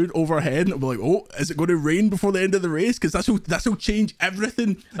black cloud overhead, and it'll be like, oh, is it going to rain before the end of the race? Because that'll change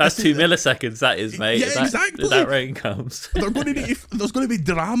everything. That's 2 milliseconds, that is, mate. Yeah, exactly. That rain comes. There's going to be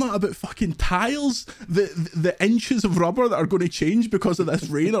drama about fucking tiles. The inches of rubber that are going to change because of this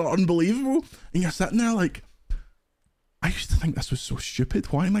rain are unbelievable. And you're sitting there like, I used to think this was so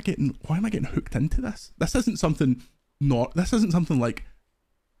stupid. Why am I getting hooked into this? This isn't something like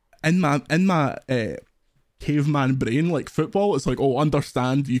in my caveman brain like football. It's like, oh,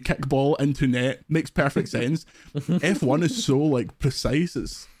 understand, you kick ball into net, makes perfect sense. F1 is so like precise.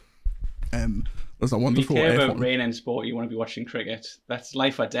 It's there's a wonderful. If you care about rain in sport, you want to be watching cricket. That's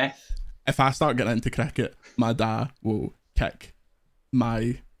life or death. If I start getting into cricket, my dad will kick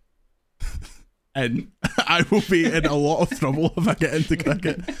my and I will be in a lot of trouble if I get into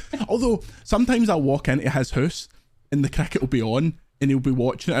cricket. Although sometimes I'll walk into his house and the cricket will be on, and he'll be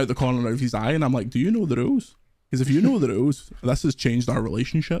watching it out the corner of his eye, and I'm like, do you know the rules? Because if you know the rules, this has changed our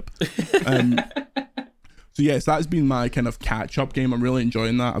relationship. So yes, that's been my kind of catch-up game. I'm really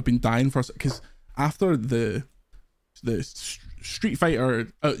enjoying that. I've been dying for, because after the Street Fighter,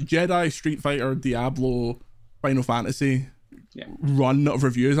 Jedi, Street Fighter, Diablo, Final Fantasy run of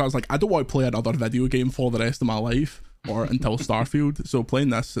reviews, I was like, I don't want to play another video game for the rest of my life, or until Starfield. So playing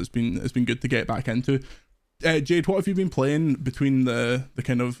this, it's been good to get back into. Jade, what have you been playing between the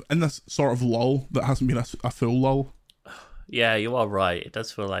kind of, in this sort of lull that hasn't been a full lull? Yeah, you are right. It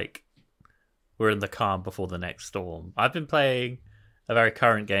does feel like we're in the calm before the next storm. I've been playing a very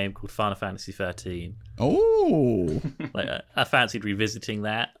current game called Final Fantasy 13. Oh, Like I fancied revisiting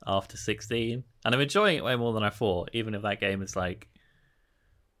that after 16, and I'm enjoying it way more than I thought. Even if that game is like,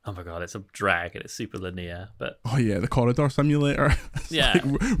 oh my god, it's a drag and it's super linear. But oh yeah, the corridor simulator. It's yeah,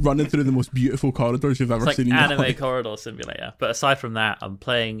 like running through the most beautiful corridors you've ever it's like seen in your anime life. corridor simulator. But aside from that, I'm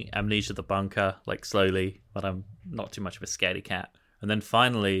playing Amnesia: The Bunker, like slowly, but I'm not too much of a scaredy cat. And then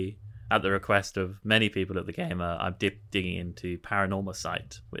finally, at the request of many people at the Gamer, I'm digging into Paranormal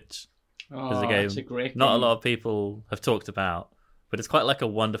Sight, which is a game that's a great not a game. lot of people have talked about, but it's quite like a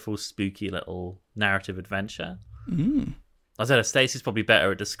wonderful, spooky little narrative adventure. I don't know, Stacey's probably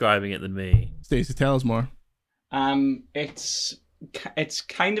better at describing it than me. Stacey, tell us more. It's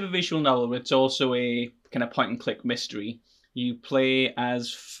kind of a visual novel, but it's also a kind of point and click mystery. You play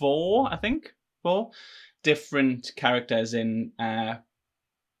as four different characters in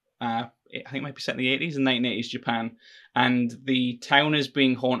I think it might be set in the 80s and 1980s Japan, and the town is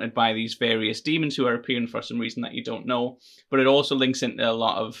being haunted by these various demons who are appearing for some reason that you don't know. But it also links into a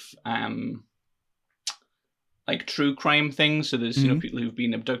lot of like true crime things. So there's people who've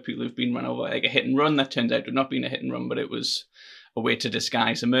been abducted, people who've been run over, like a hit and run that turns out to have not been a hit and run, but it was a way to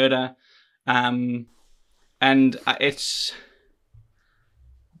disguise a murder. And it's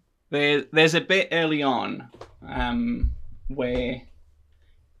there's a bit early on where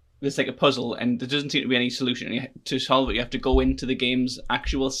there's like a puzzle and there doesn't seem to be any solution. To solve it, you have to go into the game's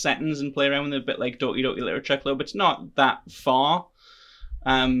actual settings and play around with it, a bit like Doki Doki Literature Club. It's not that far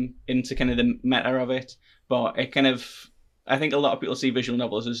into kind of the meta of it, but it kind of, I think a lot of people see visual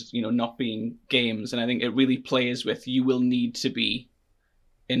novels as, not being games, and I think it really plays with, you will need to be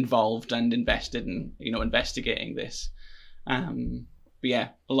involved and invested in, investigating this. But yeah,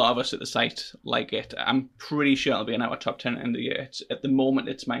 a lot of us at the site like it. I'm pretty sure it'll be in our top 10 at the end of the year. At the moment,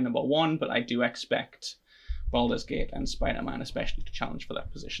 it's my number one, but I do expect Baldur's Gate and Spider-Man especially to challenge for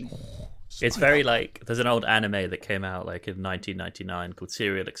that position. It's very like, there's an old anime that came out like in 1999 called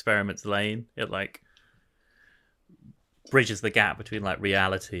Serial Experiments Lane. It like bridges the gap between like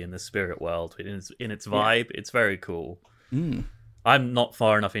reality and the spirit world in its vibe. Yeah. It's very cool. I'm not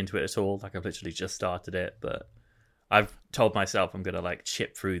far enough into it at all. Like I've literally just started it, but I've told myself I'm going to like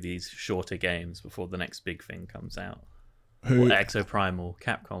chip through these shorter games before the next big thing comes out. Or Exoprimal,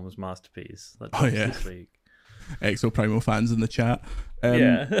 Capcom's masterpiece. This week. Exoprimal fans in the chat.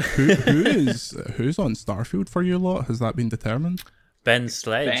 Yeah. who's on Starfield for you lot? Has that been determined? Ben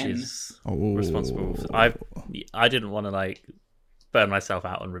Sledge is responsible. I didn't want to like burn myself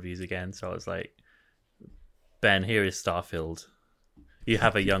out on reviews again, so I was like, Ben, here is Starfield. You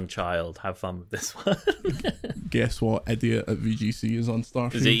have a young child. Have fun with this one. Guess what idiot at VGC is on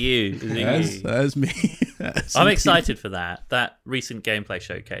Starfield? Is it you? That is me. I'm excited for that. That recent gameplay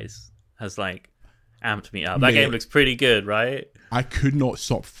showcase has like amped me up. That game looks pretty good, right? I could not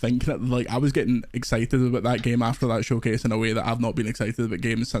stop thinking it. Like I was getting excited about that game after that showcase in a way that I've not been excited about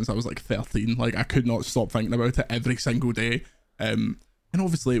games since I was like 13. Like I could not stop thinking about it every single day. And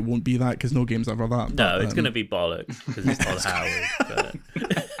obviously it won't be that because no game's ever that. No, it's going to be bollocks because it's Todd Howard. But...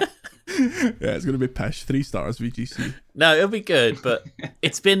 yeah, it's going to be pish. 3 stars VGC. No, it'll be good, but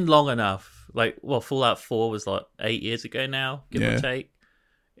it's been long enough. Like, Fallout 4 was like 8 years ago now, give or take.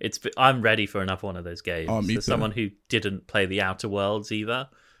 I'm ready for another one of those games. Oh, me too. Someone who didn't play The Outer Worlds either,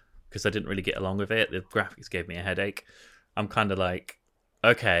 because I didn't really get along with it. The graphics gave me a headache. I'm kind of like,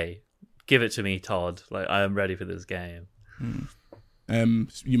 okay, give it to me, Todd. Like, I am ready for this game.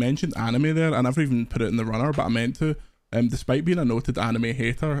 You mentioned anime there. I never even put it in the runner, but I meant to. Despite being a noted anime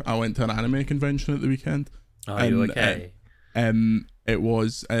hater, I went to an anime convention at the weekend. Oh, you okay? It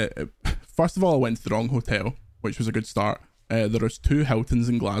was first of all, I went to the wrong hotel, which was a good start. There was 2 Hiltons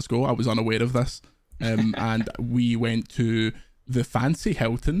in Glasgow. I was unaware of this, and we went to the fancy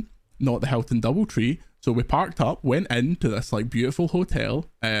Hilton, not the Hilton DoubleTree. So we parked up, went into this like beautiful hotel.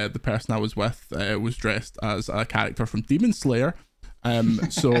 The person I was with was dressed as a character from Demon Slayer.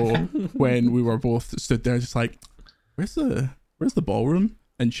 So when we were both stood there, just like, where's the ballroom?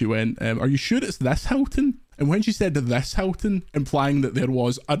 And she went, are you sure it's this Hilton? And when she said this Hilton, implying that there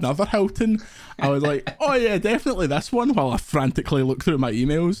was another Hilton, I was like, oh yeah, definitely this one, while I frantically looked through my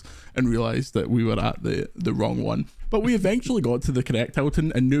emails and realised that we were at the wrong one. But we eventually got to the correct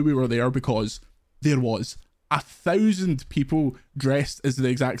Hilton and knew we were there because there was 1,000 people dressed as the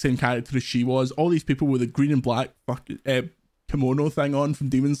exact same character as she was. All these people with a green and black kimono thing on from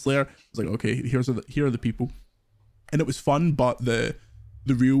Demon Slayer. I was like, okay, here are the people. And it was fun, but the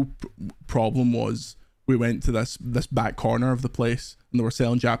real problem was we went to this back corner of the place and they were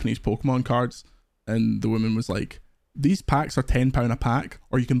selling Japanese Pokemon cards. And the woman was like, these packs are £10 a pack,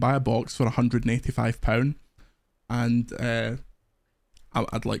 or you can buy a box for £185. And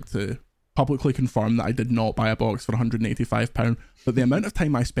I'd like to publicly confirm that I did not buy a box for £185, but the amount of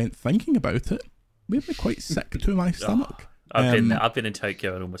time I spent thinking about it made me quite sick to my stomach. I've been in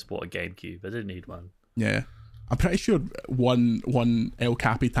Tokyo and almost bought a GameCube. I didn't need one. Yeah. I'm pretty sure one El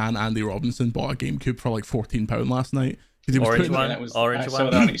Capitan Andy Robinson bought a GameCube for like £14 last night. He was Orange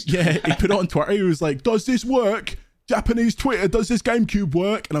one? Yeah, he put it on Twitter. He was like, does this work? Japanese Twitter, does this GameCube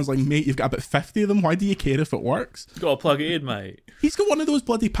work? And I was like, mate, you've got about 50 of them. Why do you care if it works? You gotta plug it in, mate. He's got one of those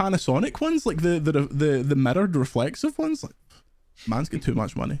bloody Panasonic ones, like the mirrored reflexive ones. Like, man's got too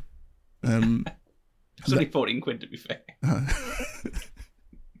much money. It's only 14 quid to be fair.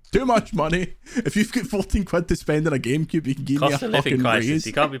 Too much money. If you've got 14 quid to spend on a GameCube, you can give me a fucking raise.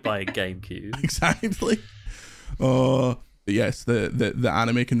 You can't be buying a GameCube. Exactly. But yes, the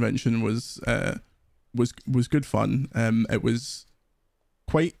anime convention was good fun. It was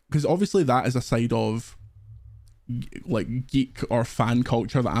quite, because obviously that is a side of like geek or fan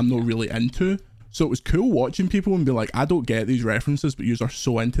culture that I'm not really into. So it was cool watching people and be like, I don't get these references, but you are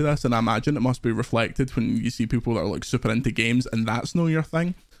so into this. And I imagine it must be reflected when you see people that are like super into games and that's not your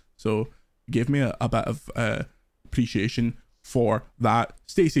thing. So it gave me a bit of appreciation for that.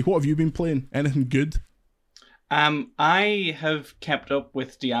 Stacey, what have you been playing? Anything good? I have kept up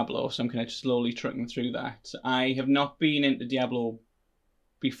with Diablo, so I'm kind of slowly trucking through that. I have not been into Diablo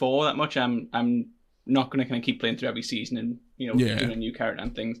before that much. I'm not going to kind of keep playing through every season and doing a new character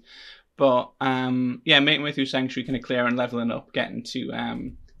and things. But making my way through Sanctuary, kind of clearing, leveling up, getting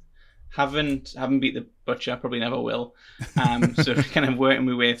to haven't beat the Butcher, probably never will. So kind of working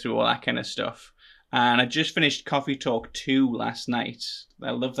my way through all that kind of stuff. And I just finished Coffee Talk 2 last night.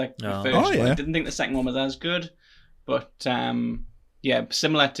 I loved the first one. I didn't think the second one was as good. But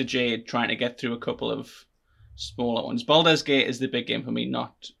similar to Jade, trying to get through a couple of smaller ones. Baldur's Gate is the big game for me,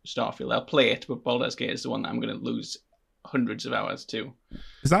 not Starfield. I'll play it, but Baldur's Gate is the one that I'm going to lose hundreds of hours to.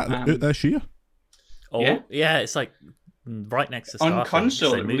 Is that out this year? Oh, yeah, it's like right next to Starfield. On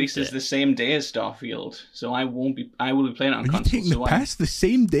console, it releases the same day as Starfield, so I will be playing it on console. Are you taking the piss the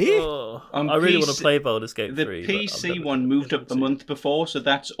same day? I really want to play Baldur's Gate 3. The PC one moved up the month before, so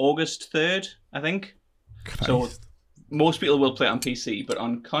that's August 3rd, I think. Christ. So most people will play it on PC, but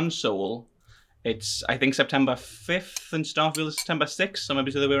on console, it's, I think, September 5th and Starfield is September 6th, so maybe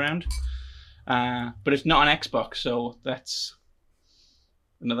it's the other way around. But it's not on Xbox, so that's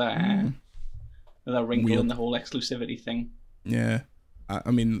another wrinkle Weird. in the whole exclusivity thing. Yeah.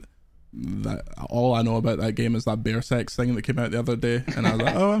 I mean, all I know about that game is that bear sex thing that came out the other day, and I was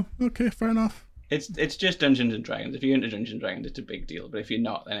like, oh, okay, fair enough. It's just Dungeons and Dragons. If you're into Dungeons and Dragons, it's a big deal, but if you're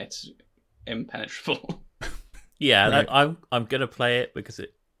not, then it's impenetrable. Yeah, Right. I'm gonna play it because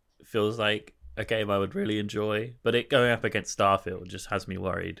it feels like a game I would really enjoy, but it going up against Starfield just has me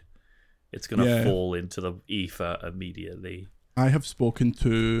worried. It's gonna fall into the ether immediately. I have spoken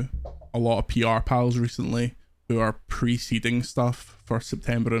to a lot of PR pals recently who are preceding stuff for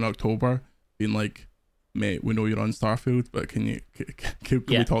September and October, being like, mate, we know you're on Starfield, but can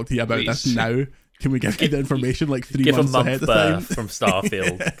we talk to you about this now? Can we give you the information like 3 months ahead of time? From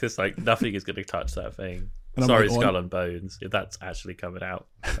Starfield, because like nothing is going to touch that thing. And Sorry, like, Skull and Bones, if that's actually coming out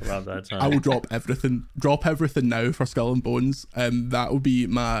around that time. I will drop everything now for Skull and Bones. That will be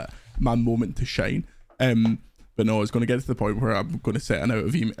my moment to shine. But no, it's going to get to the point where I'm going to set an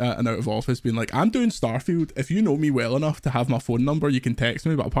out of office being like, I'm doing Starfield. If you know me well enough to have my phone number, you can text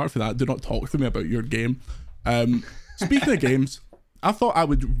me. But apart from that, do not talk to me about your game. Speaking of games, I thought I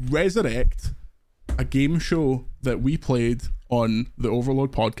would resurrect a game show that we played on the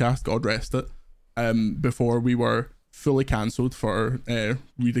Overload podcast, God rest it, before we were fully cancelled for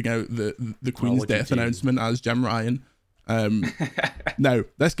reading out the Queen's death announcement as Jim Ryan. Now,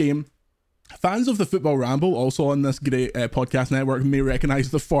 this game, fans of the Football Ramble, also on this great podcast network, may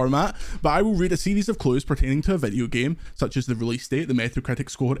recognise the format, but I will read a series of clues pertaining to a video game, such as the release date, the Metacritic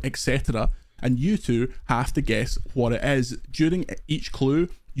score, etc., and you two have to guess what it is. During each clue,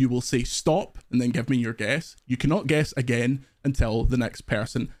 you will say stop and then give me your guess. You cannot guess again until the next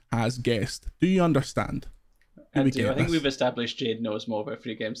person has guessed. Do you understand? I do. I think we've established Jade knows more about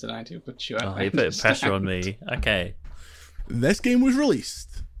video games than I do, but sure. Oh, you put pressure on me. Okay. This game was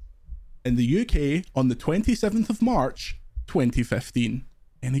released in the UK on the 27th of March, 2015.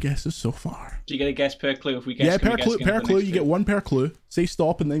 Any guesses so far? Do you get a guess per clue if we guess? Yeah, per clue. You get one per clue. Say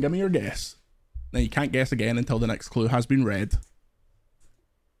stop and then give me your guess. Now you can't guess again until the next clue has been read.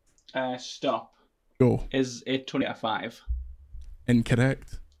 Stop. Go. Is it 20 out of 5?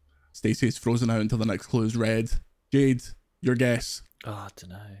 Incorrect. Stacey is frozen out until the next clue is read. Jade, your guess. Oh, I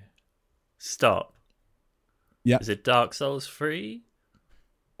don't know. Stop. Yeah. Is it Dark Souls 3?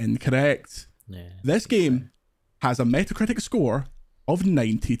 Incorrect. Yeah. This game has a Metacritic score of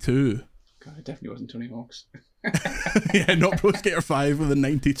 92. God, it definitely wasn't Tony Hawk's. Yeah, not Pro Skater 5 with a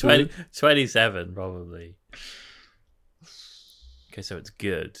 92. 27, probably. Okay, so it's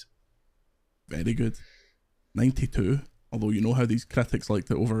good. Very good. 92. Although you know how these critics like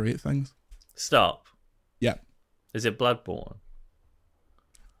to overrate things. Stop. Yeah. Is it Bloodborne?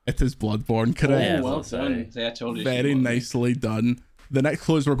 It is Bloodborne, correct. Yeah, well done. Yeah, I told you. Very nicely done. The next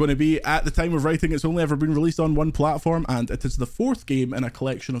clues were going to be, at the time of writing, it's only ever been released on one platform, and it is the 4th game in a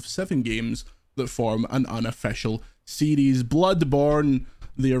collection of 7 games that form an unofficial series. Bloodborne,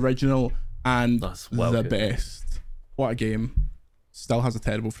 the original, and the best. What a game. Still has a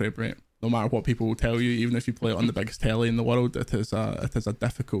terrible frame rate. No matter what people will tell you, even if you play it on the biggest telly in the world, it is a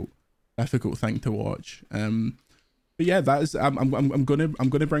difficult thing to watch. But yeah, that is. I'm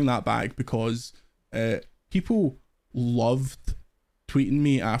gonna bring that back because people loved tweeting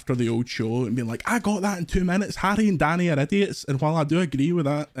me after the old show and being like, I got that in 2 minutes. Harry and Danny are idiots. And while I do agree with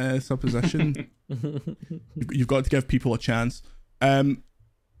that supposition, you've got to give people a chance.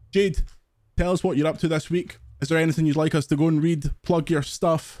 Jade, tell us what you're up to this week. Is there anything you'd like us to go and read? Plug your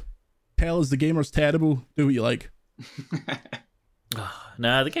stuff. Tell us the gamer's terrible. Do what you like.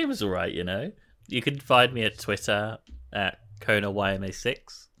 Nah, the game is alright, you know. You can find me at Twitter at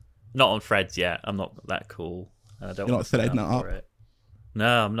KonaYMA6. Not on Threads yet. I'm not that cool. I don't. You're not threading it up.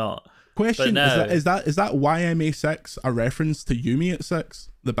 No, I'm not. Question: no. Is that YMA6 a reference to Yumi at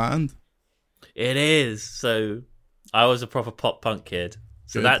 6, the band? It is. So I was a proper pop punk kid.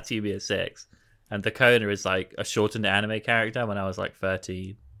 So Good. That's Yumi at 6, and the Kona is like a shortened anime character when I was like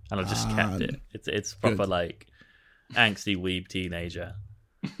 13, and I just kept it. It's proper Good. Like angsty weeb teenager.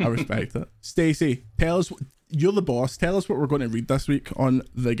 I respect it. Stacey, tell us. You're the boss. Tell us what we're going to read this week on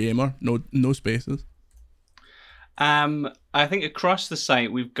The Gamer. No spaces. I think across the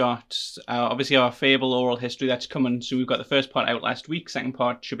site we've got obviously our Fable oral history that's coming. So we've got the first part out last week, second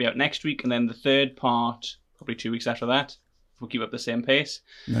part should be out next week, and then the third part probably 2 weeks after that. If we'll keep up the same pace.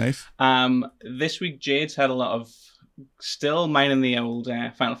 Nice. This week Jade's had a lot of still mining the old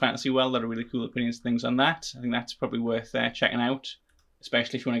Final Fantasy world. A lot of really cool opinions and things on that. I think that's probably worth checking out,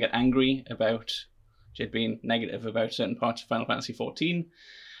 especially if you want to get angry about Jade being negative about certain parts of Final Fantasy 14.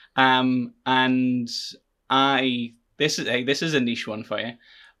 And this is a niche one for you.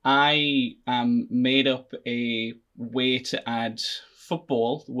 I made up a way to add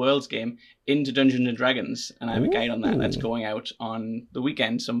football, the Worlds game, into Dungeons and Dragons, and I have a guide on that that's going out on the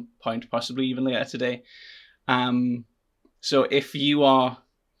weekend, some point, possibly even later today. So if you are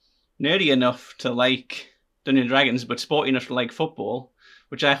nerdy enough to like Dungeons and Dragons, but sporty enough to like football,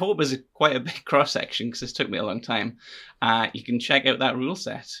 which I hope is quite a big cross section because this took me a long time, you can check out that rule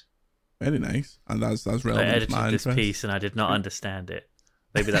set. Very nice, and that's relevant. I edited this piece and I did not understand it.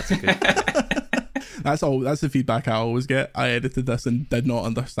 Maybe that's a good thing. That's the feedback I always get. I edited this and did not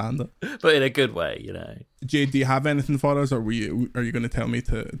understand it, but in a good way, you know. Jade, do you have anything for us, or are you going to tell me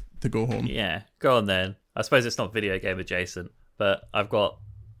to go home? Yeah, go on then. I suppose it's not video game adjacent, but I've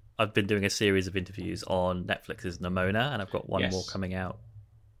been doing a series of interviews on Netflix's Nimona, and I've got one more coming out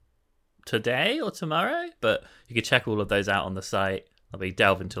today or tomorrow. But you can check all of those out on the site. I'll be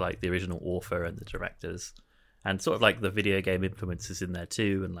delving into like the original author and the directors, and sort of like the video game influences in there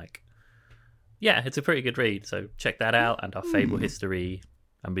too. And like, yeah, it's a pretty good read. So check that out, and our Fable history.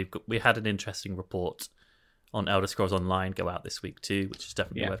 And we had an interesting report on Elder Scrolls Online go out this week too, which is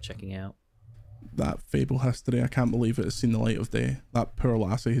definitely worth checking out. That Fable history, I can't believe it has seen the light of day. That poor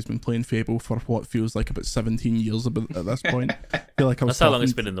lassie has been playing Fable for what feels like about 17 years at this point. I feel like That's how long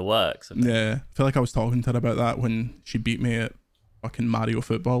it's been in the works. Yeah, I feel like I was talking to her about that when she beat me at fucking Mario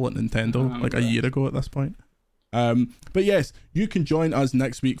Football at Nintendo like a year ago at this point. But yes, you can join us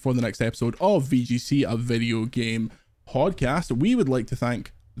next week for the next episode of VGC, a video game podcast. We would like to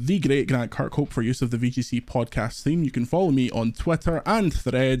thank the great Grant Kirkhope for use of the VGC podcast theme. You can follow me on Twitter and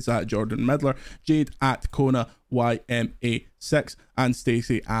Threads at Jordan Midler, Jade at Kona YMA6, and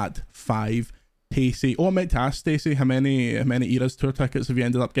Stacey at 5 Pacey. I meant to ask Stacey, how many Eras tour tickets have you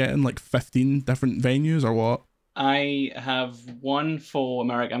ended up getting? Like 15 different venues or what? I have one for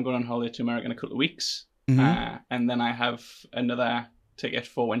America. I'm going on holiday to America in a couple of weeks. And then I have another ticket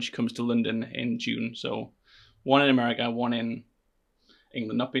for when she comes to London in June. So one in America, one in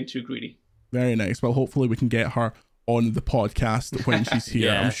England. Not being too greedy. Very nice. Well, hopefully we can get her on the podcast when she's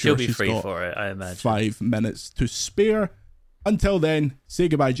here. Yeah, I'm sure she'll be she's free got for it, I imagine. 5 minutes to spare. Until then, say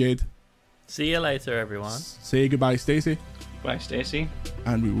goodbye, Jade. See you later, everyone. Say goodbye, Stacey. Bye, Stacey.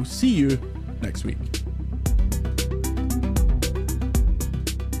 And we will see you next week.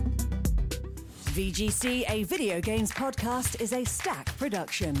 VGC, a video games podcast, is a Stack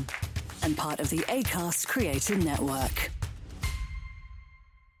production and part of the Acast Creator Network.